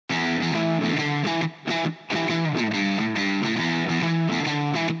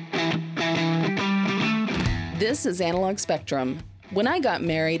This is Analog Spectrum. When I got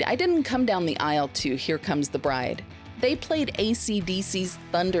married, I didn't come down the aisle to Here Comes the Bride. They played AC/DC's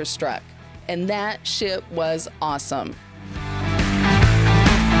Thunderstruck, and that shit was awesome.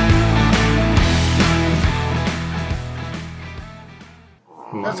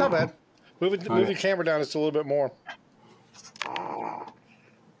 That's not bad. Move the camera down just a little bit more.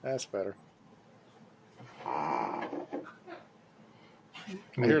 That's better. I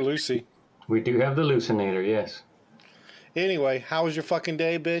hear Lucy. We do have the Lucinator, yes. Anyway, how was your fucking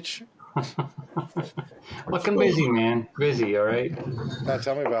day, bitch? Fucking busy, man. Busy, all right?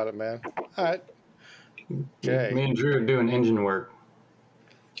 Tell me about it, man. All right. Okay. Me and Drew are doing engine work.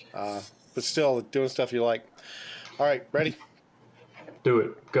 But still, doing stuff you like. All right, ready? Do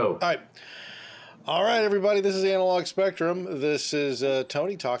it. Go. All right, everybody. This is Analog Spectrum. This is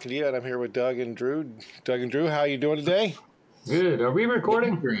Tony talking to you, and I'm here with Doug and Drew. Doug and Drew, how are you doing today? Good. Are we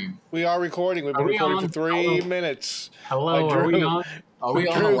recording? We are recording. We've been recording for 3 minutes. Hello. Are we on? Are we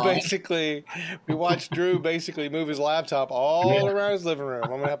on? We watched Drew basically move his laptop all around his living room.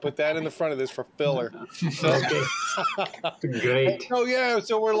 I'm going to put that in the front of this for filler. Okay. Great. Oh, yeah.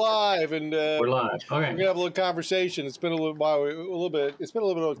 So we're live. And we're live. Okay. We're going to have a little conversation. It's been a little while. It's been a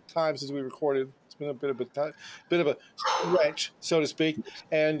little bit of time since we recorded. It's been a bit of a stretch, so to speak.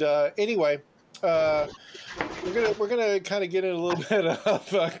 And anyway, we're gonna kind of get in a little bit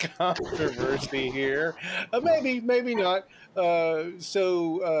of a controversy here, maybe not.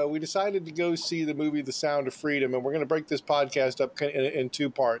 So we decided to go see the movie The Sound of Freedom, and we're going to break this podcast up in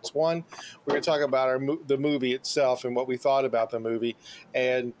two parts. One, we're going to talk about the movie itself and what we thought about the movie,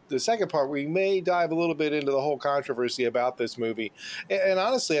 and the second part, we may dive a little bit into the whole controversy about this movie. And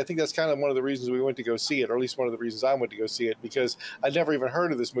honestly, I think that's kind of one of the reasons we went to go see it, or at least one of the reasons I went to go see it, because I'd never even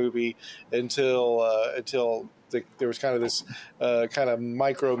heard of this movie until there was kind of this kind of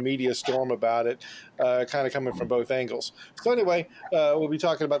micro media storm about it, kind of coming from both angles. So anyway, we'll be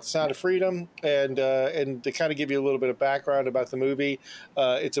talking about The Sound of Freedom, and to kind of give you a little bit of background about the movie,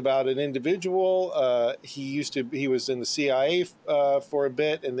 it's about an individual. He was in the CIA for a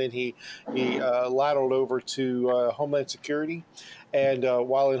bit, and then he lateraled over to Homeland Security, and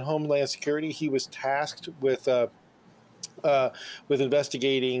while in Homeland Security, he was tasked with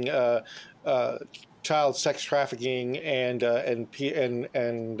investigating child sex trafficking and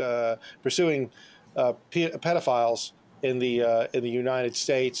pursuing pedophiles in the United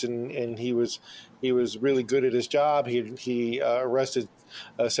States, and he was really good at his job. He arrested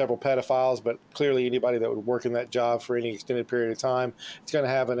several pedophiles, but clearly anybody that would work in that job for any extended period of time, it's going to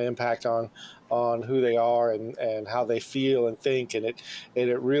have an impact on who they are and how they feel and think, and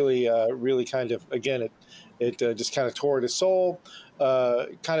it really kind of, again, it just kind of tore at his soul.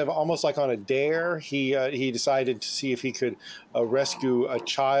 Kind of almost like on a dare, he decided to see if he could rescue a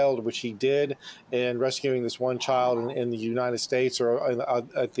child, which he did, and rescuing this one child in the United States, or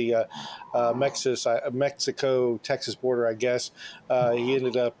at the Mexico-Texas border, I guess. He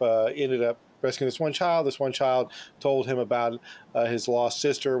ended up rescuing this one child. This one child told him about his lost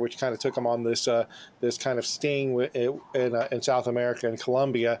sister, which kind of took him on this kind of sting in South America and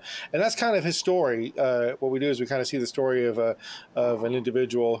Colombia, and that's kind of his story. What we do is we kind of see the story of an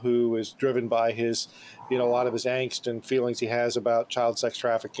individual who is driven by his, a lot of his angst and feelings he has about child sex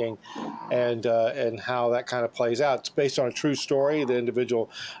trafficking, and how that kind of plays out. It's based on a true story. The individual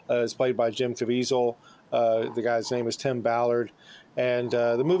is played by Jim Caviezel. The guy's name is Tim Ballard. And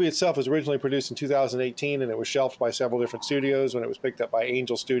the movie itself was originally produced in 2018, and it was shelved by several different studios when it was picked up by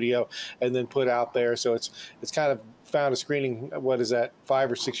Angel Studio and then put out there. So it's kind of found a screening,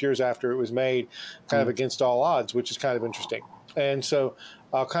 5 or 6 years after it was made, kind of against all odds, which is kind of interesting. And so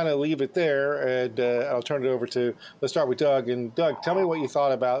I'll kind of leave it there, and I'll turn it over let's start with Doug. And Doug, tell me what you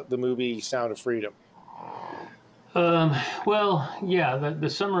thought about the movie Sound of Freedom. Well, yeah, the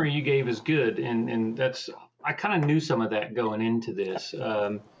summary you gave is good, and that's, I kind of knew some of that going into this.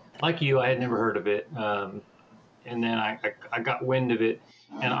 Like you, I had never heard of it, and then I got wind of it,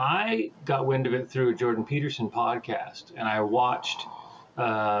 and I got wind of it through a Jordan Peterson podcast, and I watched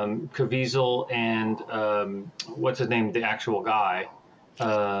Caviezel and what's his name, the actual guy,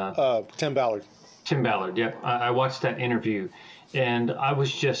 Tim Ballard. Tim Ballard, yeah. I watched that interview, and I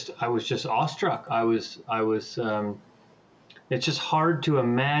was just awestruck. I was it's just hard to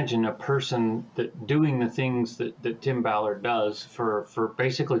imagine a person that doing the things that Tim Ballard does for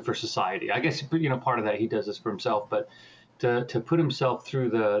basically for society. I guess, part of that he does this for himself, but to put himself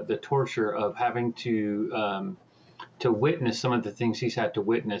through the torture of having to witness some of the things he's had to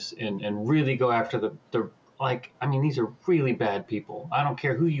witness and really go after these are really bad people. I don't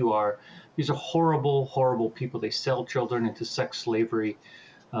care who you are. These are horrible, horrible people. They sell children into sex slavery.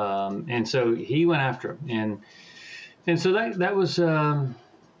 And so he went after him, and so that was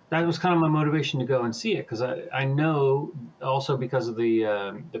kind of my motivation to go and see it, because I know also because of the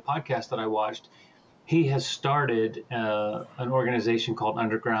podcast that I watched, he has started an organization called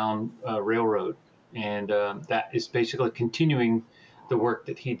Underground Railroad, and that is basically continuing the work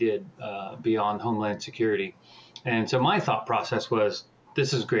that he did beyond Homeland Security. And so my thought process was,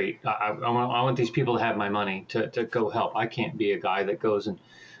 this is great. I want these people to have my money to go help. I can't be a guy that goes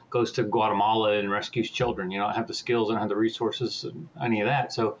to Guatemala and rescues children. You know, I don't have the skills, I don't have the resources, any of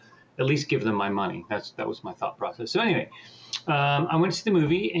that. So at least give them my money. That was my thought process. So anyway, I went to see the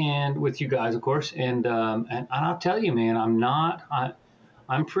movie, and with you guys, of course. And I'll tell you, man,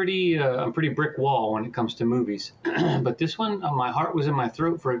 I'm pretty brick wall when it comes to movies. But this one, my heart was in my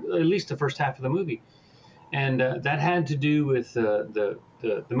throat for at least the first half of the movie. And that had to do with the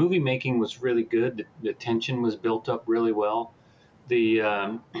movie making was really good. The tension was built up really well.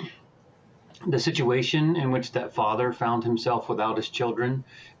 The situation in which that father found himself without his children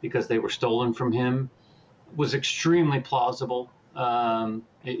because they were stolen from him was extremely plausible.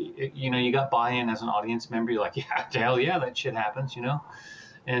 You know, you got buy-in as an audience member. You're like, yeah, hell yeah, that shit happens, you know.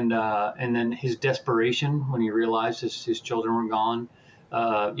 And then his desperation when he realized his children were gone.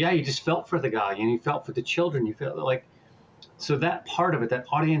 Yeah, you just felt for the guy, and you felt for the children. You felt like, so that part of it, that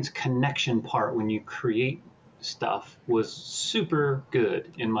audience connection part, when you create stuff, was super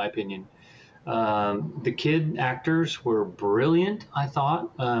good, in my opinion. The kid actors were brilliant, I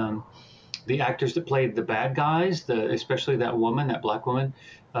thought. The actors that played the bad guys, especially that woman, that black woman,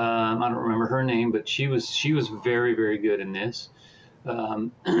 I don't remember her name, but she was very, very good in this.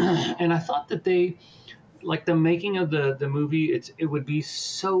 And I thought that they, like the making of the movie, it would be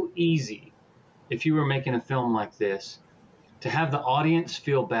so easy if you were making a film like this to have the audience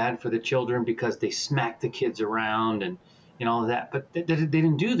feel bad for the children because they smacked the kids around and all of that. But they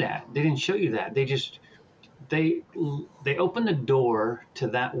didn't do that. They didn't show you that. They opened the door to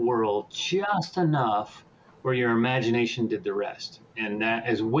that world just enough where your imagination did the rest. And that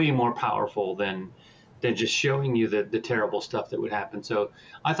is way more powerful than just showing you the terrible stuff that would happen. So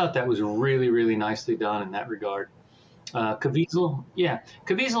I thought that was really, really nicely done in that regard. Caviezel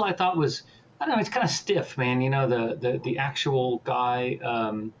I thought was, I don't know, it's kind of stiff, man. You know, the actual guy,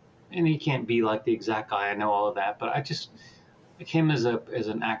 and he can't be like the exact guy. I know all of that, but I just, like him as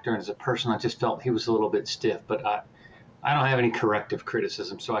an actor and as a person, I just felt he was a little bit stiff. But I don't have any corrective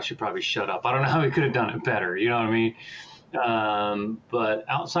criticism, so I should probably shut up. I don't know how he could have done it better. You know what I mean? But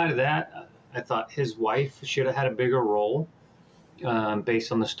outside of that, I thought his wife should have had a bigger role,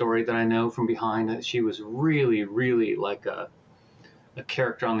 based on the story that I know from behind. That she was really, really like a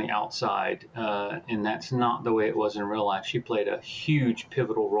character on the outside, and that's not the way it was in real life. She played a huge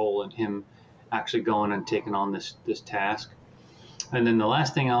pivotal role in him actually going and taking on this task. And then the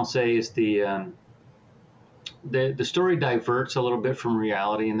last thing I'll say is the story diverts a little bit from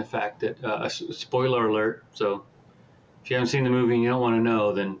reality in the fact that, spoiler alert, so if you haven't seen the movie and you don't want to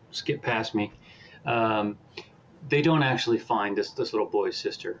know, then skip past me. They don't actually find this little boy's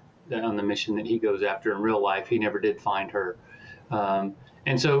sister on the mission that he goes after in real life. He never did find her.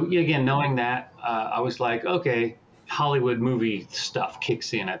 And so, again, knowing that, I was like, okay, Hollywood movie stuff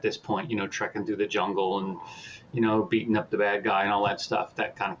kicks in at this point, you know, trekking through the jungle and, you know, beating up the bad guy and all that stuff.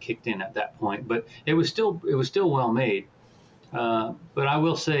 That kind of kicked in at that point. But it was still well made. But I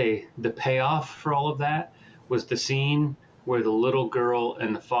will say the payoff for all of that was the scene where the little girl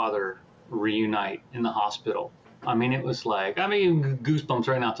and the father reunite in the hospital. I mean, it was like, goosebumps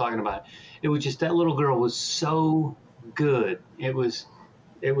right now talking about it. It was just, that little girl was so good. It was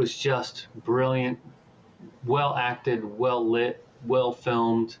just brilliant, well acted, well lit, well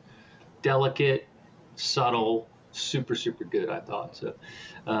filmed, delicate, subtle, super, super good, I thought. So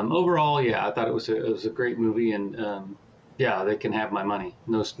overall, yeah, I thought it was a great movie, and yeah, they can have my money.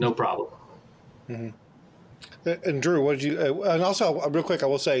 No problem. Mm-hmm. And Drew, what did you? And also, real quick, I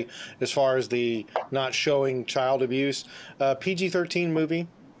will say, as far as the not showing child abuse, PG-13 movie,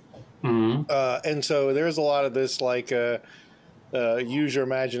 and so there's a lot of this like use your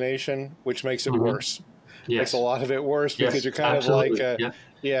imagination, which makes it worse. Yes. Makes a lot of it worse because you're kind absolutely. Of like,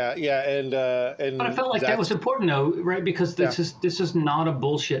 yeah, and. But I felt like that was important, though, right? Because this is not a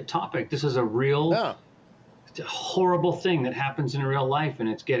bullshit topic. This is a real. No. It's a horrible thing that happens in real life, and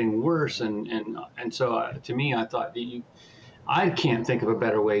it's getting worse. And so to me, I thought I can't think of a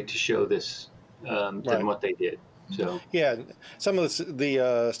better way to show this than what they did. So yeah, some of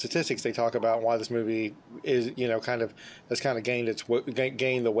the statistics they talk about why this movie is, you know, has gained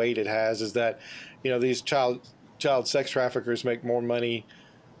the weight it has is that, you know, these child sex traffickers make more money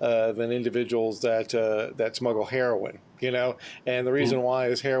than individuals that smuggle heroin. And the reason why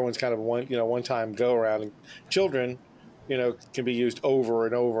is heroin's kind of one time go around, and children, can be used over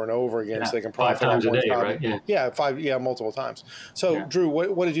and over and over again, so they can profit 5 times on a one day, time. right? Yeah, multiple times. So, Drew,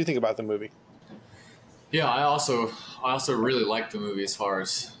 what did you think about the movie? Yeah, I also really liked the movie as far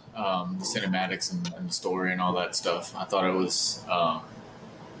as the cinematics and the story and all that stuff. I thought it was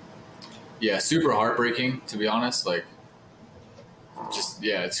super heartbreaking, to be honest. Like,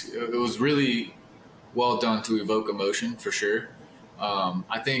 it was really well done to evoke emotion for sure.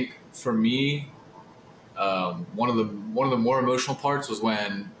 I think for me, one of the more emotional parts was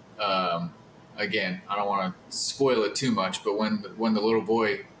when, again, I don't want to spoil it too much, but when the little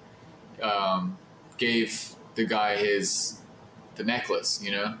boy gave the guy the necklace,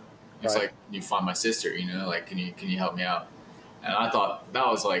 it's like, "Can you find my sister? Like, can you help me out?" And I thought that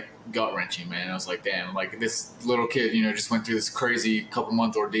was like gut wrenching, man. I was like, damn, like this little kid, just went through this crazy couple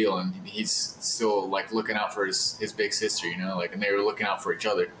month ordeal, and he's still like looking out for his big sister, like, and they were looking out for each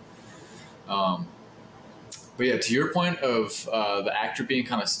other. But yeah, to your point of the actor being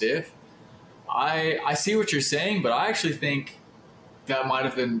kind of stiff, I see what you're saying, but I actually think that might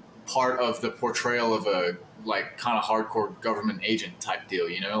have been part of the portrayal of a like kind of hardcore government agent type deal,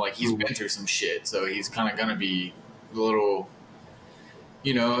 like he's been through some shit, so he's kind of gonna be a little,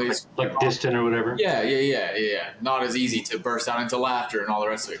 he's like distant or whatever. Yeah. Not as easy to burst out into laughter and all the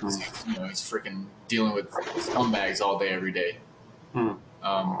rest of it, because he's freaking dealing with scumbags all day, every day.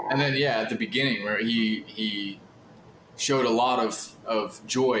 And then at the beginning where he showed a lot of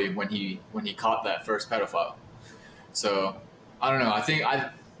joy when he caught that first pedophile. So I don't know. I think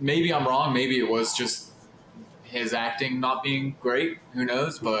maybe I'm wrong. Maybe it was just his acting not being great. Who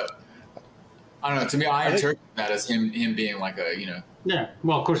knows? But I don't know. To me, I interpret that as him being like a Yeah.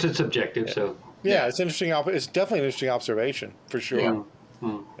 Well, of course it's subjective. Yeah. So it's interesting. It's definitely an interesting observation for sure.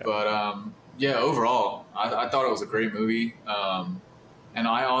 Yeah. But overall, I thought it was a great movie. And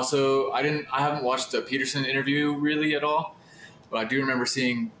I haven't watched the Peterson interview really at all, but I do remember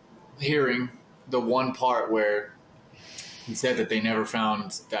hearing the one part where he said that they never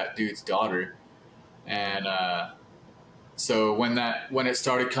found that dude's daughter. And so when it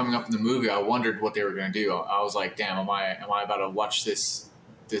started coming up in the movie, I wondered what they were going to do. I was like, damn, am I about to watch this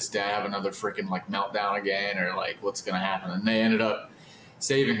dad have another freaking like meltdown again, or like what's going to happen? And they ended up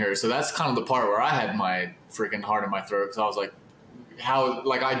saving her. So that's kind of the part where I had my freaking heart in my throat, because I was like,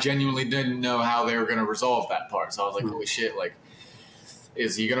 I genuinely didn't know how they were going to resolve that part. So I was like, holy shit, like,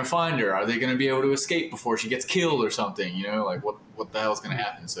 is he going to find her? Are they going to be able to escape before she gets killed or something? Like what the hell is going to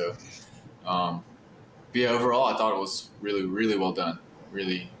happen? So, overall, I thought it was really, really well done.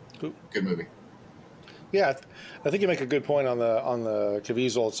 Really good movie. Yeah, I think you make a good point on the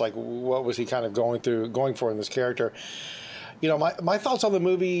Caviezel. It's like, what was he kind of going for in this character? My thoughts on the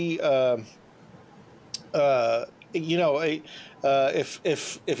movie.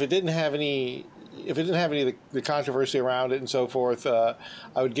 If it didn't have any of the controversy around it and so forth, I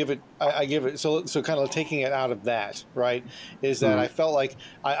would give it. I give it so kind of taking it out of that, right? Is that I felt like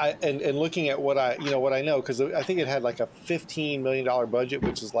and looking at what I know, because I think it had like a $15 million budget,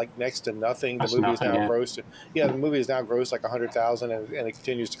 which is like next to nothing. The movie is now grossed. Yeah, the movie is now grossed like 100,000, and it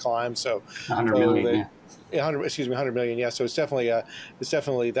continues to climb. So 100 million. 100 million. Yeah, so it's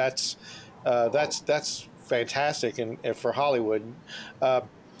definitely that's fantastic and for Hollywood.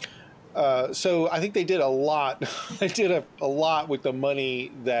 So I think they did a lot. They did a lot with the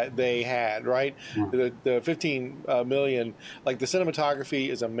money that they had, right? The 15 million. Like, the cinematography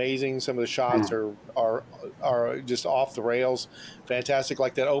is amazing. Some of the shots are just off the rails, fantastic.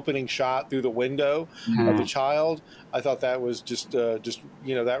 Like that opening shot through the window of the child. I thought that was just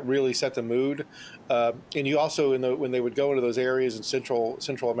that really set the mood. And you also when they would go into those areas in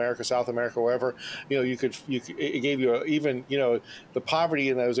Central America, South America, wherever, it gave you even the poverty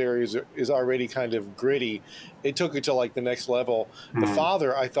in those areas is already kind of gritty. It took it to like the next level.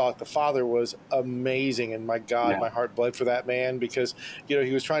 I thought the father was amazing, and my God, my heart bled for that man, because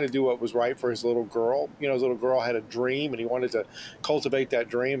he was trying to do what was right for his little girl. His little girl had a dream, and he wanted to cultivate that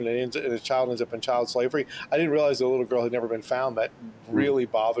dream, and the child ends up in child slavery. I didn't realize the little girl had never been found. That really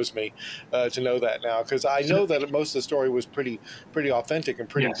bothers me to know that now, because I know that most of the story was pretty authentic and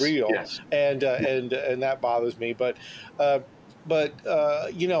pretty real, and that bothers me. But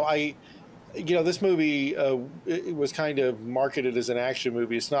this movie it was kind of marketed as an action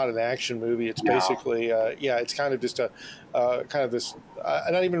movie. It's not an action movie. It's No. basically, it's kind of just a kind of this,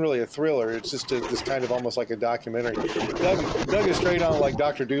 not even really a thriller. It's just this kind of almost like a documentary. Doug is straight on like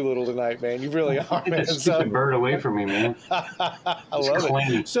Dr. Doolittle tonight, man. You really are, Get man. that stupid bird away from me, man. I It's love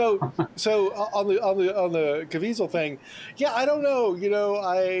clean. it. So on the Caviezel thing, yeah, I don't know.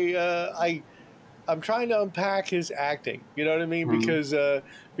 I'm trying to unpack his acting. You know what I mean? Mhm.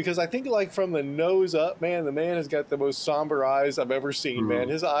 Because I think like from the nose up, man, the man has got the most somber eyes I've ever seen. Man,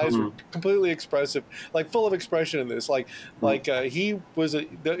 his eyes were completely expressive, like full of expression in this. His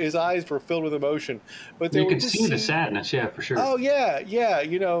eyes were filled with emotion, but there You were can just see the scenes- sadness, yeah, for sure. Oh yeah.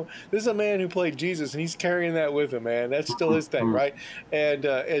 This is a man who played Jesus, and he's carrying that with him, man. That's still his thing, right? But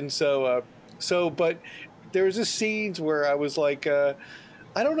there was just scenes where I was like,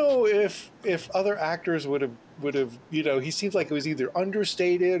 I don't know if other actors would have he seems like it was either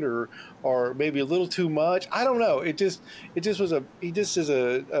understated or maybe a little too much. I don't know. It just was he just is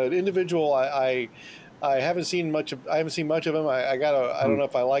an individual. I haven't seen much of him. I don't know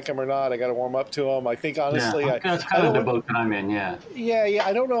if I like him or not. I gotta warm up to him. I think honestly, Yeah, that's kind of the boat that I'm in. Yeah. yeah.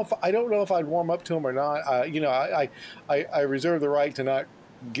 I don't know if I'd warm up to him or not. I reserve the right to not.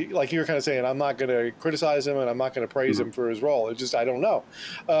 Like you were kind of saying, I'm not going to criticize him and I'm not going to praise him for his role. It's just I don't know.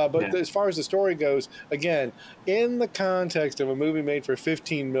 But as far as the story goes, again, in the context of a movie made for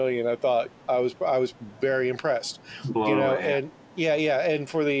 $15 million, I thought I was very impressed. Blown away. And and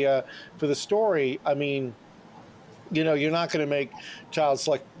for the story, I mean, you're not going to make child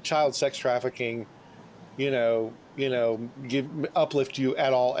sex trafficking, uplift you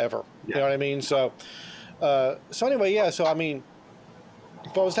at all ever. You know what I mean? So anyway, yeah. So I mean,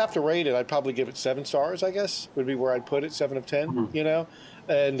 if I was to have to rate it, I'd probably give it 7 stars. I guess would be where I'd put it, 7 of 10.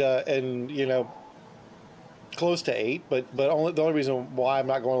 And close to 8. But the only reason why I'm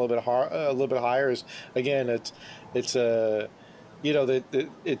not going a little bit higher is again it's it's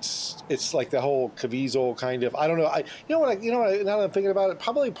like the whole Caviezel kind of. I don't know. Now that I'm thinking about it,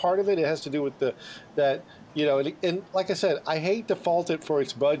 probably part of it has to do with and like I said, I hate to fault it for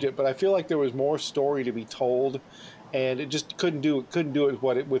its budget, but I feel like there was more story to be told. And it just couldn't do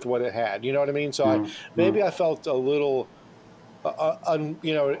it with what it had. You know what I mean? So maybe I felt a little,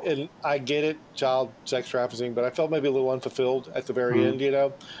 and I get it, child sex trafficking, but I felt maybe a little unfulfilled at the very end.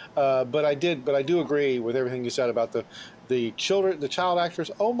 But I do agree with everything you said about the child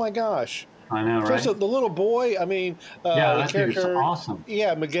actors. Oh my gosh. I know, right? Especially the little boy. I mean, that the character, dude's awesome.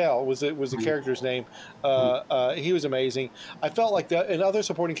 Yeah, Miguel was the character's name. He was amazing. I felt like that, and other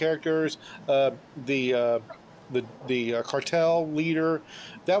supporting characters, the cartel leader,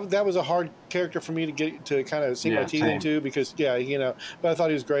 that was a hard character for me to kind of sink my teeth into because but I thought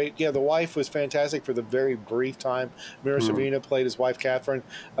he was great. Yeah, the wife was fantastic for the very brief time. Mira Sorvino played his wife Catherine.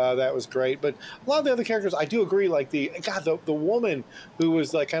 That was great. But a lot of the other characters, I do agree. Like the woman who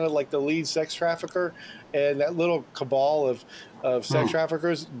was like kind of like the lead sex trafficker, and that little cabal of sex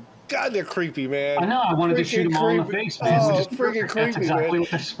traffickers. God, they're creepy, man. I know. I wanted to shoot them all in the face, man. Oh, freaking creepy, That's exactly man.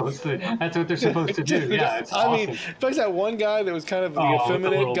 what they're supposed to. That's what they're supposed to do. Yeah, it's awesome. I mean, especially that one guy that was kind of the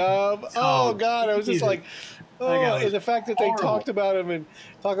effeminate little gob. Oh God, I was just like, and the fact that they talked about him and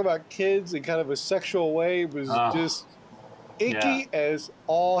talk about kids in kind of a sexual way was just icky as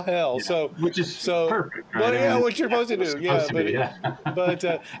all hell. Yeah. So, which is perfect, right? But yeah, what you're supposed to do. But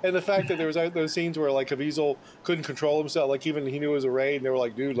and the fact that there was those scenes where like Caviezel couldn't control himself, like even he knew it was a raid, and they were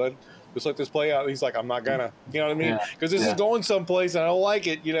like, "Dude, just let this play out." And he's like, "I'm not gonna," you know what I mean? Because this is going someplace, and I don't like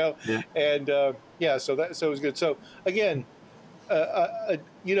it, Yeah. And so it was good. So again, I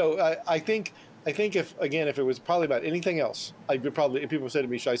think if it was probably about anything else, if people said to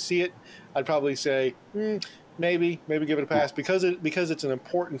me, "Should I see it?" I'd probably say. Maybe give it a pass because it's an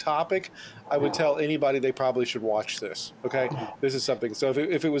important topic. I would tell anybody they probably should watch this. Okay, this is something. So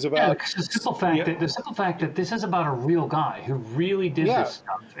if it was about the simple fact that this is about a real guy who really did this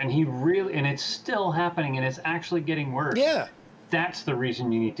stuff, and and it's still happening, and it's actually getting worse. Yeah. That's the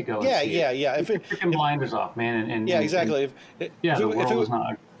reason you need to go. And see it. If your freaking blinders off, man, exactly. The world is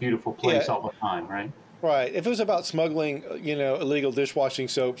not a beautiful place all the time, right? Right. If it was about smuggling, illegal dishwashing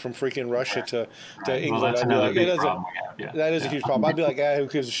soap from freaking Russia to England, that's I'd be like, big problem. That is a huge problem. I'd be like, who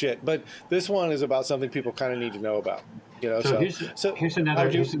gives a shit? But this one is about something people kind of need to know about. Here's another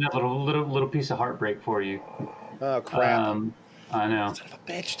little piece of heartbreak for you. Oh crap! I know. Son of a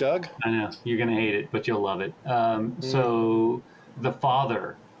bitch, Doug. I know you're gonna hate it, but you'll love it. So the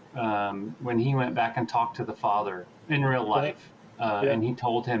father, when he went back and talked to the father in real life. And he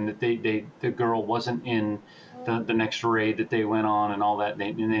told him that the girl wasn't in the next raid that they went on and all that.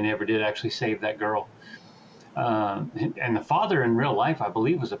 And they never did actually save that girl. And the father in real life, I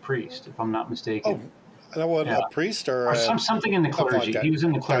believe, was a priest, if I'm not Oh, mistaken. and I was Yeah. a priest or Or something in the something like clergy. that. He was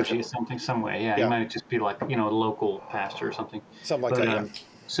in the Gotcha. clergy some way. Yeah, he Yeah, might just be like, a local pastor or something. something like But that. Yeah,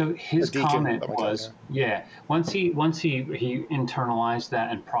 so a his deacon, comment something like that. was, yeah, once he internalized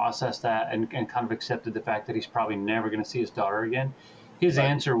that and processed that and kind of accepted the fact that he's probably never going to see his daughter again, his Right.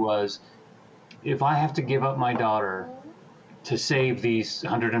 answer was, if I have to give up my daughter to save these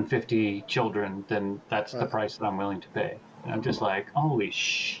 150 children, then that's the Right. price that I'm willing to pay. And I'm just like, holy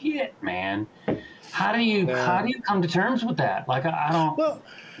shit, man. How do you Yeah. come to terms with that? Like I don't. Well,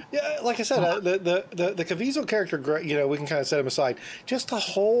 yeah, like I said, the Caviezel character, we can kind of set him aside. Just the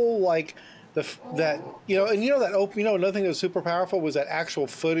whole like that and that open, another thing that was super powerful was that actual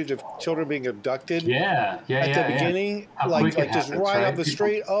footage of children being abducted Yeah, yeah, at the yeah, yeah. beginning, How like quick it just happens, right off right? the People,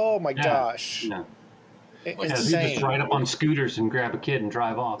 street. Oh my yeah, gosh, yeah, Like, yeah. They just insane! ride up on scooters and grab a kid and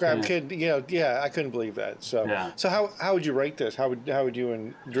drive off. Grab Yeah, kid, I couldn't believe that. So, yeah. so how would you rate this? How would you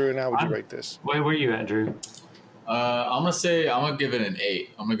and Drew and how would you I'm, rate this? where were you at, Drew? I'm gonna give it an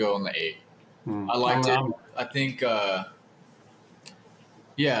 8. I'm gonna go on the 8. I liked it. I think,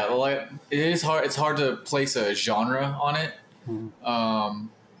 yeah, like it is hard. It's hard to place a genre on it.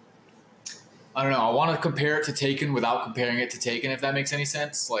 I don't know. I want to compare it to Taken without comparing it to Taken, if that makes any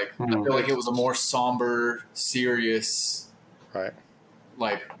sense. Like, I feel like it was a more somber, serious, Right.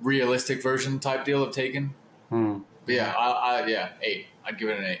 like realistic version type deal of Taken. But yeah, yeah, 8. I'd give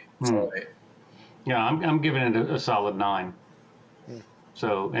it an 8. Solid 8. Yeah, I'm giving it a solid 9.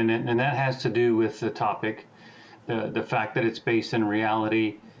 So, and that has to do with the topic, the fact that it's based in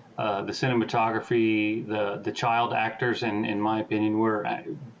reality, the cinematography, the child actors, and in my opinion,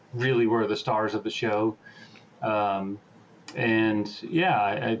 really were the stars of the show. And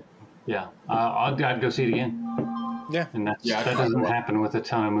yeah, I'd go see it again. Yeah. And that doesn't happen with a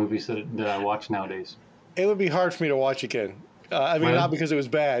ton of movies that I watch nowadays. It would be hard for me to watch again. Really? Not because it was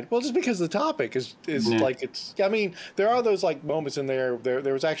bad. Well, just because the topic is like it's. I mean, there are those like moments in there.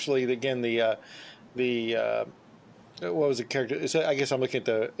 There was actually again the what was the character? I guess I'm looking at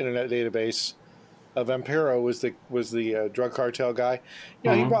the internet database. Vampiro was the drug cartel guy.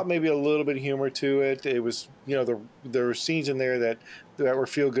 He brought maybe a little bit of humor to it. It was there were scenes in there that were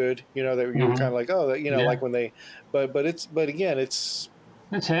feel good. That you were kind of like like when they, but again it's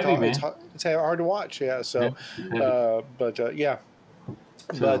heavy, man. It's hard to watch. Yeah. So, yeah.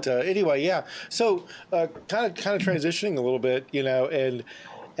 But anyway, yeah. So kind of transitioning a little bit,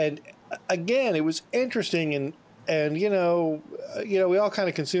 and again, it was interesting and we all kind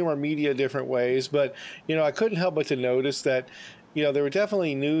of consume our media different ways, but I couldn't help but to notice that there were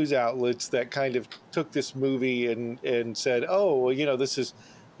definitely news outlets that kind of took this movie and said, oh, well, this is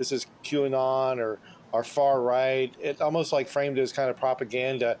QAnon or far right. It almost like framed it as kind of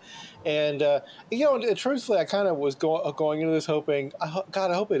propaganda, and truthfully, I kind of was going into this hoping,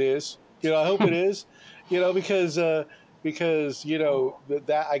 God, I hope it is. I hope it is. Because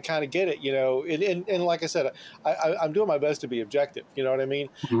that I kind of get it. And like I said, I'm doing my best to be objective. You know what I mean?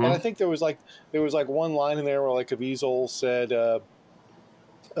 And I think there was like one line in there where like Caviezel said, it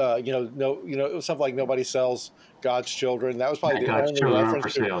was something like nobody sells God's children. That was probably the only reference for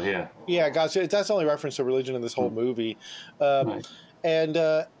sale. Yeah. Yeah, God's. That's the only reference to religion in this whole movie. Right. And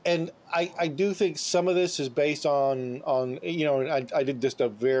I do think some of this is based on I did just a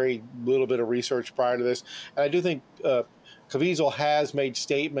very little bit of research prior to this, and I do think Caviezel has made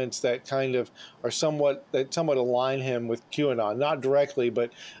statements that kind of are somewhat align him with QAnon, not directly,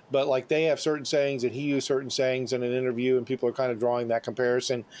 but like they have certain sayings and he used certain sayings in an interview, and people are kind of drawing that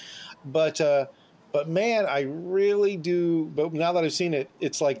comparison. But man, I really do. But now that I've seen it,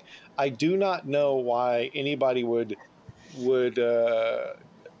 it's like I do not know why anybody would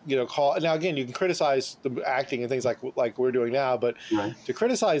call. Now again, you can criticize the acting and things like we're doing now, but to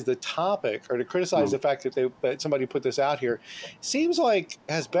criticize the topic or to criticize the fact that somebody put this out here seems like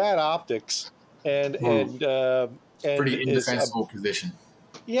has bad optics and pretty indefensible position.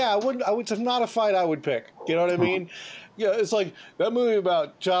 Yeah, I would not a fight I would pick. You know what I mean? Yeah, it's like that movie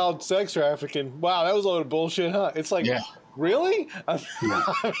about child sex trafficking. Wow, that was a load of bullshit, huh? It's like, really? I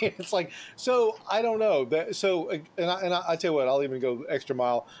mean, it's like, so I don't know that. So, and I tell you what, I'll even go extra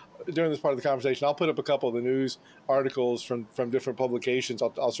mile during this part of the conversation. I'll put up a couple of the news articles from different publications.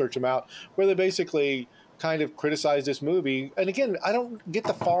 I'll search them out where they basically kind of criticize this movie. And again, I don't get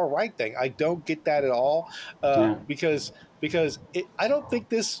the far right thing. I don't get that at all because I don't think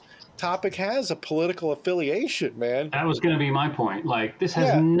this topic has a political affiliation, man. That was going to be my point. Like, this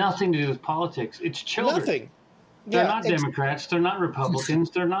has nothing to do with politics. It's children. Nothing. They're Yeah, not Democrats. They're not Republicans.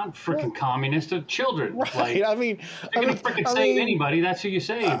 They're not freaking communists. They're children. right. Like, I mean, they're going to freaking save anybody. That's who you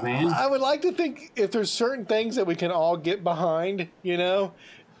save, man. I would like to think if there's certain things that we can all get behind, don't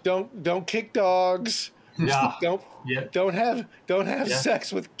kick dogs. Yeah. Don't Yeah. don't have Yeah.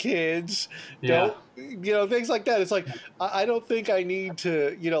 sex with kids. Yeah. Don't things like that. It's like I don't think I need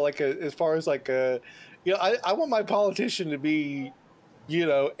to as far as I want my politician to be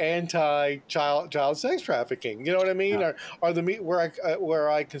anti child sex trafficking. You know what I mean? Yeah. Or the where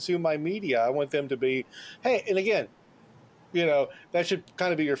I consume my media, I want them to be, hey, and again, that should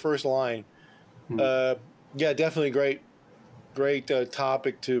kind of be your first line. Hmm. Yeah, definitely great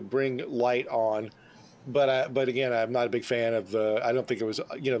topic to bring light on. But again, I'm not a big fan of I don't think it was.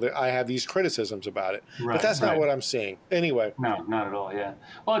 I have these criticisms about it, Right, but that's not right. what I'm seeing. Anyway, No, not at all. Yeah.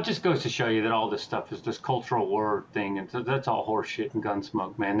 Well, it just goes to show you that all this stuff is this cultural war thing, and that's all horseshit and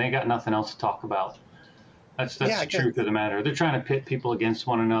gunsmoke, man. They got nothing else to talk about. That's Yeah, the I guess- truth of the matter. They're trying to pit people against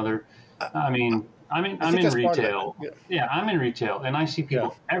one another. I'm think in that's part of it. retail. Yeah, I'm in retail, and I see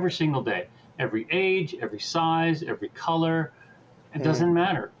people every single day, every age, every size, every color. It doesn't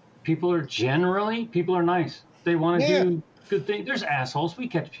matter. People are nice. They want to do good things. There's assholes. We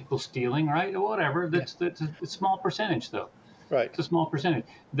catch people stealing, right? Or whatever. That's a small percentage, though. right. It's a small percentage.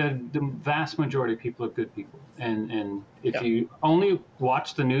 The vast majority of people are good people. And if you only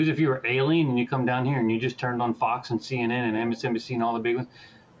watch the news, if you were alien and you come down here and you just turned on Fox and CNN and MSNBC and all the big ones,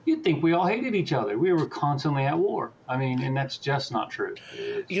 you'd think we all hated each other. We were constantly at war. I mean, and that's just not true.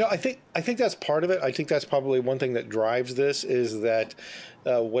 I think that's part of it. I think that's probably one thing that drives this is that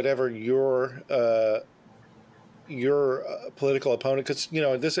whatever your political opponent, because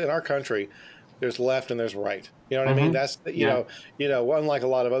this in our country, there's left and there's right. You know what I mean? That's unlike a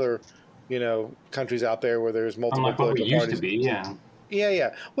lot of other countries out there where there's multiple Unlike what we political used parties. to be, yeah.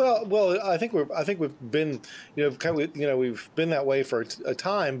 Yeah. Well, I think we've been, we've been that way for a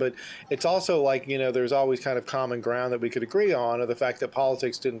time, but it's also like, there's always kind of common ground that we could agree on, of the fact that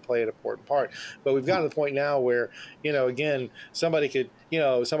politics didn't play an important part. But we've gotten to the point now where, again, somebody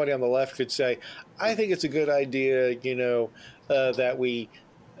on the left could say, I think it's a good idea, that we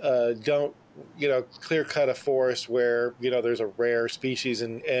don't clear cut a forest where there's a rare species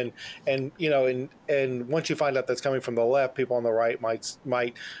and once you find out that's coming from the left, people on the right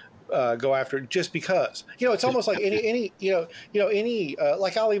might go after it just because it's almost like any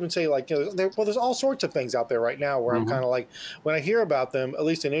like I'll even say there's all sorts of things out there right now where I'm kind of like, when I hear about them, at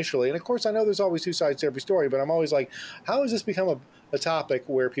least initially, and of course I know there's always two sides to every story, but I'm always like, how has this become a topic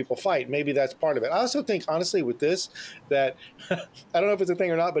where people fight? Maybe that's part of it. I also think, honestly, with this, that I don't know if it's a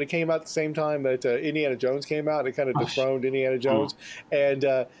thing or not, but it came out at the same time that Indiana Jones came out. It kind of dethroned Indiana Jones, and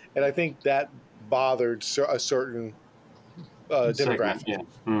I think that bothered a certain demographic.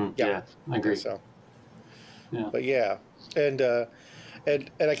 Yeah, I agree. So, Yeah. but yeah, and I'm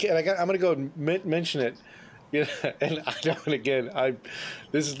going to go and mention it. And I know, and again,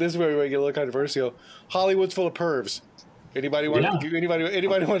 this is where we get a little controversial. Hollywood's full of pervs. Anybody want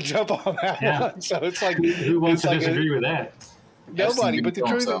to jump on that one? So it's like, who wants to like disagree with that? nobody. But the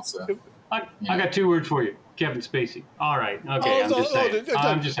truth himself, is, so. I got two words for you. Kevin Spacey. All right. Okay.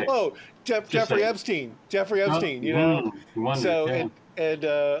 I'm just saying. Jeffrey Epstein. Jeffrey Epstein. So and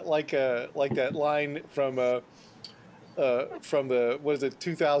like that line from the what is it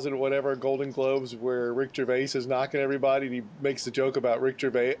 2000 or whatever Golden Globes, where Rick Gervais is knocking everybody and he makes a joke about Rick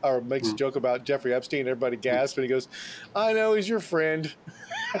Gervais, or makes a joke about Jeffrey Epstein, and everybody gasps and he goes, I know, he's your friend.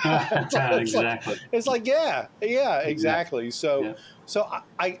 Exactly. It's like yeah, exactly. So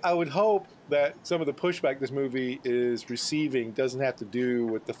I would hope that some of the pushback this movie is receiving doesn't have to do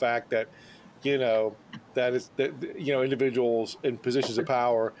with the fact that individuals in positions of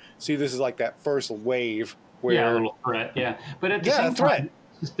power see this as like that first wave where a little threat. Yeah, but at the same time,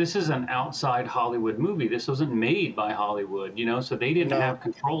 this is an outside Hollywood movie. This wasn't made by Hollywood, so they didn't have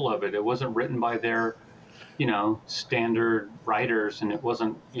control of it. It wasn't written by their standard writers, and it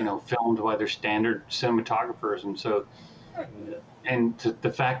wasn't filmed by their standard cinematographers, and so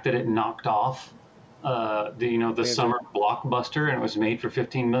the fact that it knocked off the summer blockbuster and it was made for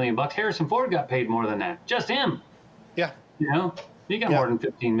 $15 million. Harrison Ford got paid more than that. Just him. Yeah. He got more than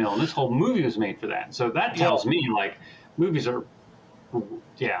 $15 million. This whole movie was made for that. So that tells me like movies are,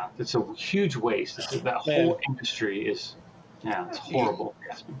 it's a huge waste. That whole industry is, it's horrible.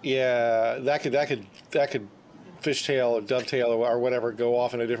 Yeah, that could fishtail or dovetail or whatever, go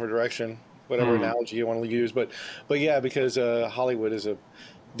off in a different direction, whatever analogy you want to use. But yeah, because Hollywood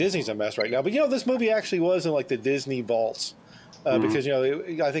Disney's a mess right now. But this movie actually was in like the Disney vaults because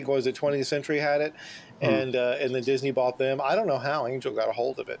I think was it 20th Century had it, and then Disney bought them. I don't know how Angel got a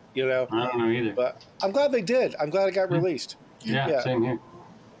hold of it, I don't know either. but I'm glad they did. I'm glad it got released. Yeah, same here.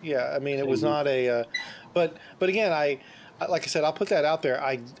 Yeah, I mean, it was not a, but again, like I said, I'll put that out there.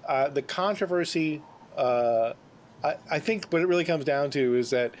 The controversy, I think what it really comes down to is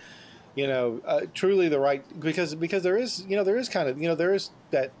that, truly the right, because there is kind of, there is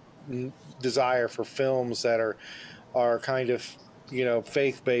that desire for films that are kind of,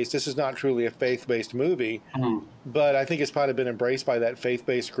 faith-based. This is not truly a faith-based movie, but I think it's probably been embraced by that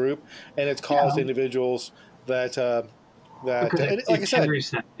faith-based group, and it's caused individuals that, like I said,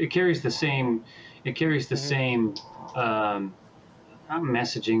 it carries the same not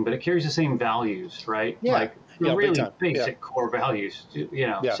messaging, but it carries the same values, right? Yeah. Like really basic Yeah. core values.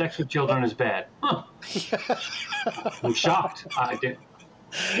 Sex with children is bad. Huh. I'm shocked. I did.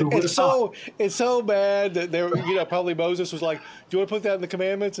 It's so bad that probably Moses was like, "Do you want to put that in the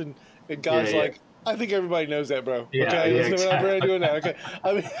commandments?" And God's like, "I think everybody knows that, bro. We're not really doing that. Okay,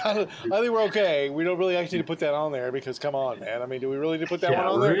 I mean, I think we're okay. We don't really actually need to put that on there because come on, man. I mean, do we really need to put that one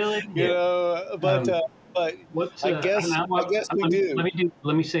on there? Really? But I guess we do.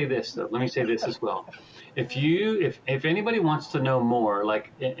 Let me say this though. Let me say this as well. If anybody wants to know more,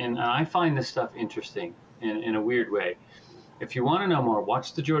 like, and I find this stuff interesting in a weird way. If you want to know more,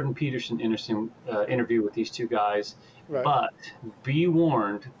 watch the Jordan Peterson interview with these two guys. Right. But be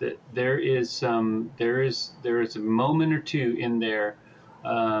warned that there is a moment or two in there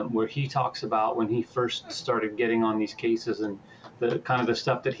where he talks about when he first started getting on these cases and the kind of the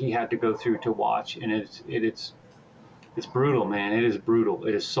stuff that he had to go through to watch, and it's brutal, man. It is brutal.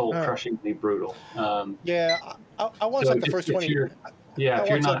 It is soul crushingly brutal. I watched like the first 20. I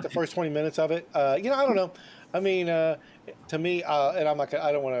watched like the first 20 minutes of it. I don't know. I mean, to me, and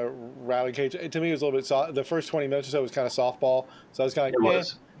I don't want to rally cage. To me, it was a little bit soft. The first 20 minutes or so was kind of softball. So I was kind of like,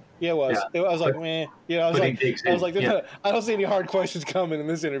 Yeah, it was. Yeah. I was like, meh. I was like, I don't see any hard questions coming in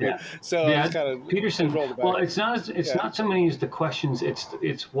this interview. Yeah. So I was kind of Peterson. Well, it's not so many as the questions.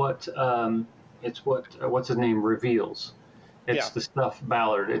 It's what what's his name reveals. It's the stuff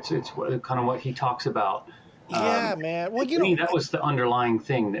Ballard. It's kind of what he talks about. Yeah, man. Well, to me, that was the underlying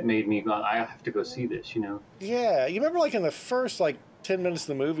thing that made me go, I have to go see this, Yeah. You remember like in the first 10 minutes of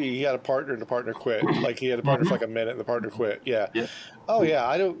the movie, he had a partner and the partner quit. Like he had a partner for like a minute and the partner quit. Yeah. Oh yeah.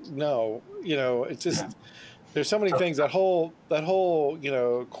 I don't know. It's just, there's so many things, that whole,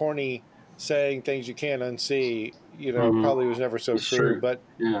 corny saying things you can't unsee, probably was never so true. But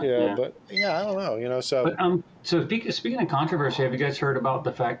I don't know, so. But, so speaking of controversy, have you guys heard about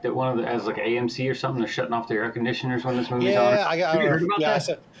the fact that as like AMC or something, they're shutting off the air conditioners when this movie's on? Yeah, I heard about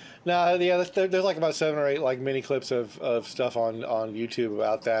that? There's like about 7 or 8 like mini clips of stuff on YouTube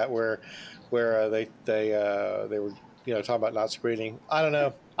about that where they were talking about not screening. I don't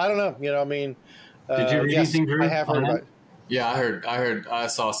know. I mean, did you read anything? I have heard about it. Yeah, I heard. I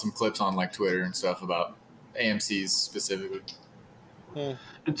saw some clips on like Twitter and stuff about AMC's specifically. And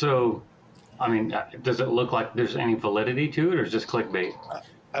so, I mean, does it look like there's any validity to it, or is it just clickbait?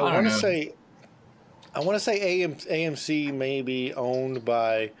 I want to say AMC may be owned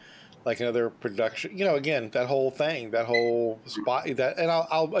by like another production. Again, that whole thing, that whole spot, that, and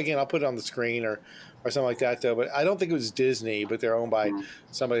I'll put it on the screen or something like that though. But I don't think it was Disney, but they're owned by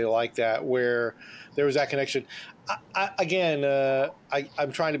somebody like that, where there was that connection.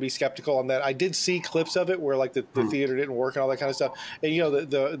 I'm trying to be skeptical on that. I did see clips of it where like the theater didn't work and all that kind of stuff. And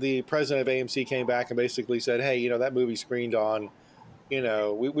the president of AMC came back and basically said, "Hey, that movie screened on,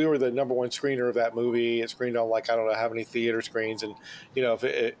 we were the number one screener of that movie. It screened on like I don't know how many theater screens, and if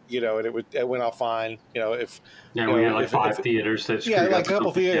it went off fine. We had like 5 theaters that screwed up. Like a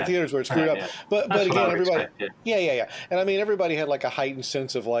couple theaters where it screwed up. Yeah. But again, everybody, and I mean everybody had like a heightened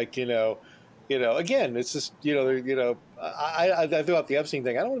sense of like again, it's just I threw out the Epstein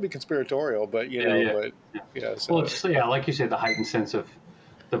thing. I don't want to be conspiratorial, but So, well, just like you said, the heightened sense of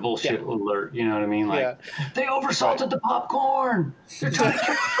the bullshit alert. You know what I mean? Like they oversalted the popcorn. They're trying to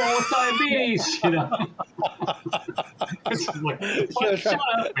control with diabetes. It's like, shut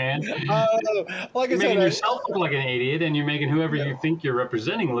up, man. Like you're making yourself look like an idiot, and you're making whoever you think you're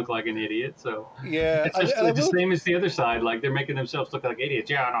representing look like an idiot. So it's just the same as the other side. Like they're making themselves look like idiots.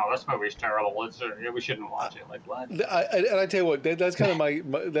 Yeah, no, this movie's terrible. We shouldn't watch it. Like what? And I tell you what, that's kind of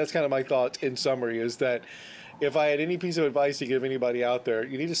my thought in summary is that. If I had any piece of advice to give anybody out there,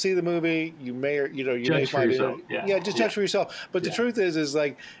 you need to see the movie. You may, you may find it. Just judge for yourself. But the truth is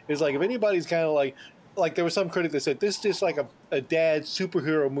like if anybody's kind of like there was some critic that said this is just like a dad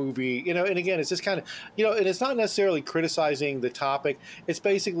superhero movie, and again, it's just kind of, and it's not necessarily criticizing the topic. It's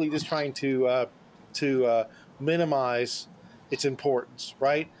basically just trying to minimize its importance,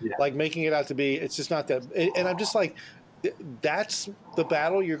 right? Yeah. Like making it out to be, it's just not that. And I'm just like, that's the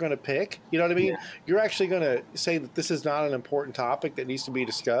battle you're going to pick. You know what I mean? Yeah. You're actually going to say that this is not an important topic that needs to be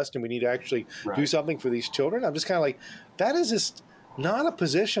discussed, and we need to actually do something for these children. I'm just kind of like, that is just not a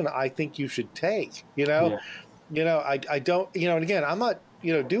position I think you should take. You know, I don't. You know, and again, I'm not.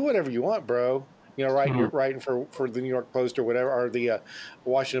 You know, do whatever you want, bro. You know, writing for the New York Post or whatever, or the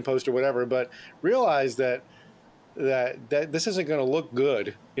Washington Post or whatever. But realize that this isn't going to look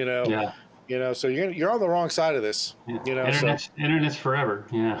good. You know. Yeah. You know, so you're on the wrong side of this. Yeah. You know, internet's forever.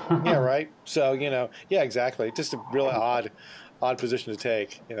 Yeah. Yeah, right. So you know, yeah, exactly. Just a really odd position to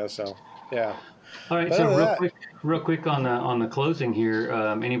take. You know, so yeah. All right. But So real quick on the closing here.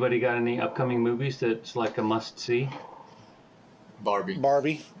 Anybody got any upcoming movies that's like a must see? Barbie.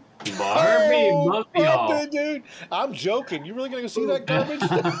 Both y'all. Dude. I'm joking. You really gonna go see that garbage?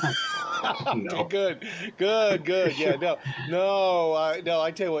 No. Good. Yeah, no. I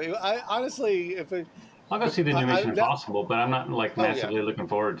tell you what. I honestly, I'll go see the new Mission Impossible, but I'm not like massively looking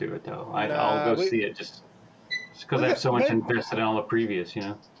forward to it though. I'll go see it just because I have so much invested in all the previous, you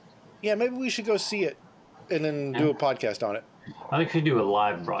know. Yeah, maybe we should go see it and then do a podcast on it. I think we should do a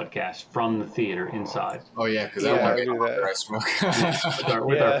live broadcast from the theater inside. Oh yeah, because Yeah, I want to do get that. the rest smoke.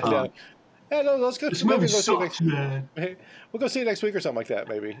 with our phone. Yeah, no, let's go. This Maybe movie go see it sucks, next. man. We'll go see it next week or something like that,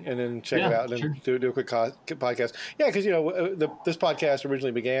 maybe, and then check it out and then sure. do a quick podcast. Yeah, because you know this podcast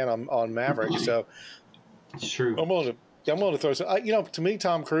originally began on Maverick, so It's true. I'm willing to throw some. You know, to me,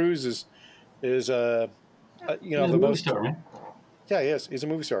 Tom Cruise is you know, He's the a movie most. star, man. Yeah, he is. He's a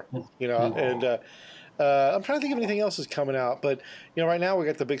movie star. You know, and I'm trying to think of anything else that's coming out, but you know, right now we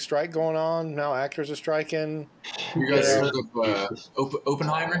got the big strike going on. Now actors are striking. You guys heard of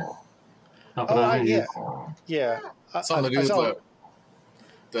Oppenheimer? Yeah. Something to do with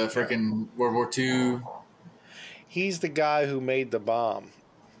the freaking World War II. He's the guy who made the bomb.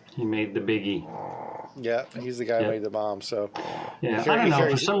 He made the biggie. Yeah, he's the guy who made the bomb. So yeah, I don't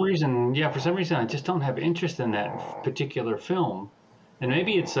know. For some reason, I just don't have interest in that particular film. And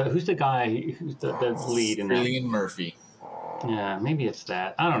maybe it's who's the guy who's the lead in that? Cillian Murphy. Yeah, maybe it's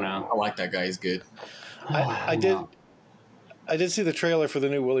that. I don't know. I like that guy. He's good. I did see the trailer for the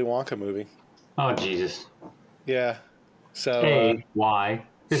new Willy Wonka movie. Oh Jesus. Yeah. So why?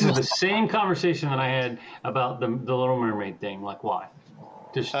 This is the same conversation that I had about the Little Mermaid thing. Like, why?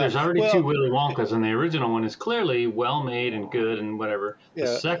 There's already two Willy Wonkas, and the original one is clearly well made and good and whatever. The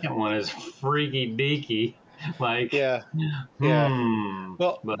second one is freaky deaky. Like, yeah.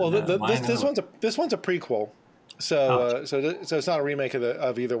 Well, this one's a prequel, so it's not a remake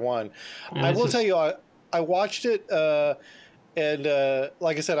of either one. And I will tell you, I watched it, and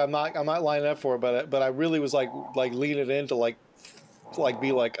like I said, I'm not lining up for it, but I really was like leaning in to like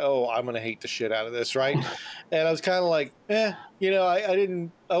be like, oh, I'm gonna hate the shit out of this, right? And I was kind of like, you know,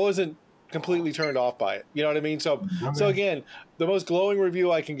 I wasn't completely turned off by it. You know what I mean? So again, the most glowing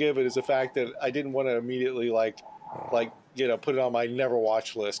review I can give it is the fact that I didn't want to immediately like you know, put it on my never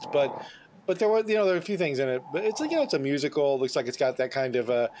watch list, but there were, you know, there are a few things in it, but it's like, you know, it's a musical. It looks like it's got that kind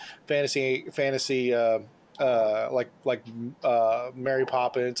of fantasy like Mary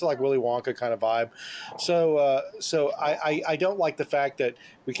Poppins, like Willy Wonka kind of vibe. So I don't like the fact that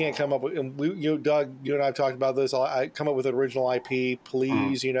we can't come up with, and Doug, you and I have talked about this. I come up with an original IP,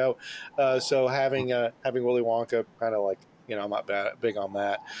 please, you know. So having Willy Wonka kind of like, you know, I'm not big on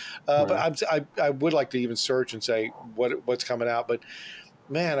that. But I would like to even search and say what's coming out. But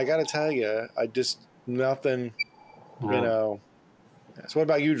man, I got to tell you, I just nothing. You know. So what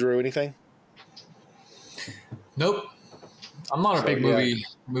about you, Drew? Anything? Nope. I'm not a big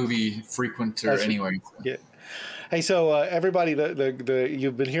movie frequenter anyway. Yeah. Hey, so everybody,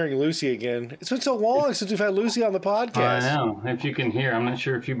 you've been hearing Lucy again. It's been so long since we've had Lucy on the podcast. I know. If you can hear, I'm not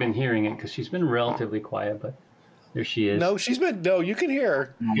sure if you've been hearing it because she's been relatively quiet, but there she is. No, you can hear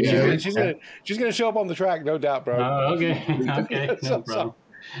her. Yeah. She's gonna show up on the track, no doubt, bro. Oh, okay. Okay. No problem.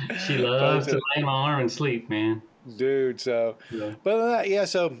 She loves to lay in my arm and sleep, man. Dude, so but other than that, yeah,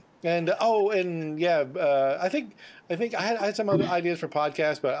 so I think I had some other ideas for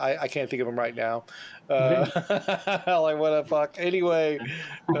podcasts, but I can't think of them right now. Like what the fuck. Anyway,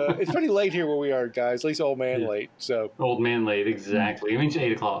 it's pretty late here where we are, guys. At least old man late. So old man late, exactly. It means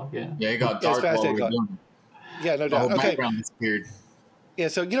 8:00. Yeah. Yeah, it got dark. It's past 8 o'clock. Yeah, no doubt. The whole Okay. background disappeared. Yeah,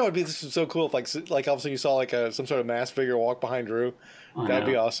 so you know it'd be so cool if like all of a sudden you saw like some sort of mass figure walk behind Drew. That'd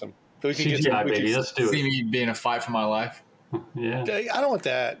be awesome. So we could CGI, baby. Let's do See it. me being a fight for my life. Yeah. I don't want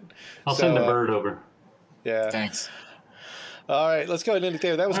that. I'll send the bird over. Yeah. Thanks. All right, let's go ahead and end it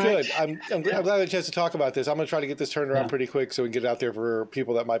there. That was All good. right. I'm glad I had a chance to talk about this. I'm going to try to get this turned around pretty quick so we can get it out there for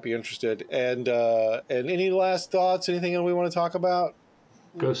people that might be interested. And any last thoughts? Anything we want to talk about?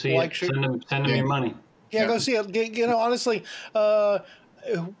 Go see it. Send them your money. Yeah, go see it. You know, honestly,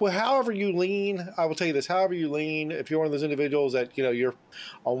 however you lean, I will tell you this: however you lean, if you're one of those individuals that you're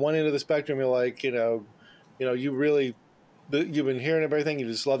on one end of the spectrum, you're like, you really. You've been hearing everything. You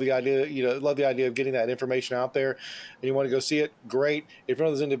just love the idea. Love the idea of getting that information out there, and you want to go see it. Great. If you're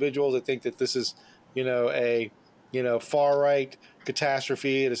one of those individuals that think that this is, a, far right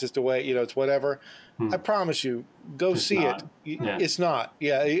catastrophe, and it's just a way, it's whatever. I promise you, go see it. Yeah. It's not.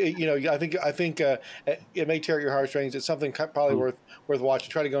 Yeah. I think it may tear at your heartstrings. It's something probably worth watching.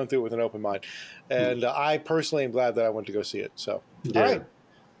 Try to go through it with an open mind. And I personally am glad that I went to go see it. So, all right.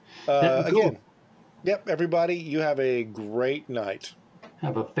 Cool. Again. Yep, everybody, you have a great night.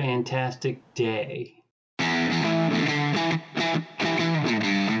 Have a fantastic day.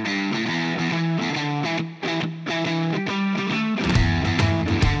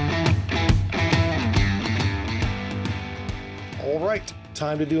 All right,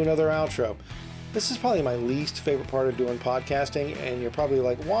 time to do another outro. This is probably my least favorite part of doing podcasting, and you're probably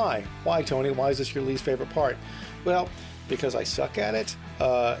like, why? Why, Tony? Why is this your least favorite part? Well, because I suck at it.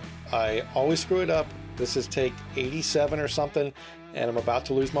 I always screw it up. This is take 87 or something, and I'm about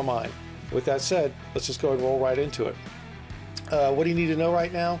to lose my mind. With that said, let's just go ahead and roll right into it. What do you need to know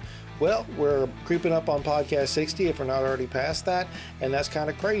right now? Well, we're creeping up on podcast 60 if we're not already past that, and that's kind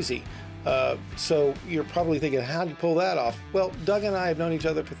of crazy. So you're probably thinking, how do you pull that off? Well, Doug and I have known each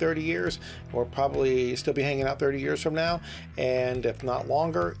other for 30 years. And we'll probably still be hanging out 30 years from now, and if not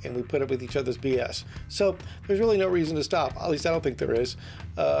longer, and we put up with each other's BS. So there's really no reason to stop. At least I don't think there is.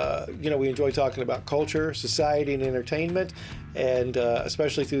 We enjoy talking about culture, society, and entertainment, and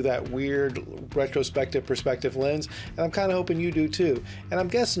especially through that weird retrospective perspective lens. And I'm kind of hoping you do too. And I'm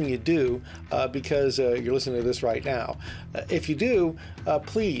guessing you do because you're listening to this right now. If you do,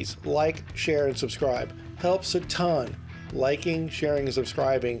 please like, share, and subscribe. Helps a ton. Liking, sharing, and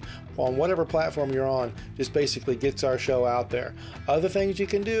subscribing on whatever platform you're on just basically gets our show out there. Other things you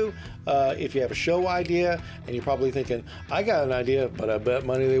can do, if you have a show idea and you're probably thinking, I got an idea, but I bet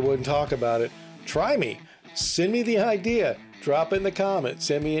money they wouldn't talk about it. Try me. Send me the idea. Drop it in the comments.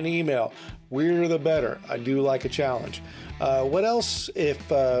 Send me an email. Weirder the better. I do like a challenge. What else if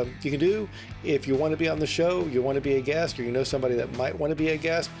you can do? If you want to be on the show, you want to be a guest, or you know somebody that might want to be a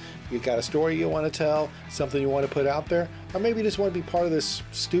guest, you got a story you want to tell, something you want to put out there, or maybe you just want to be part of this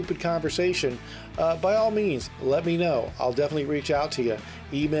stupid conversation, by all means, let me know. I'll definitely reach out to you.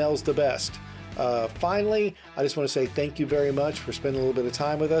 Email's the best. Finally, I just want to say thank you very much for spending a little bit of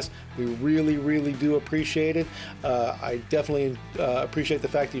time with us. We really, really do appreciate it. I definitely appreciate the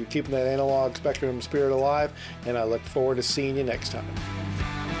fact that you're keeping that analog spectrum spirit alive, and I look forward to seeing you next time.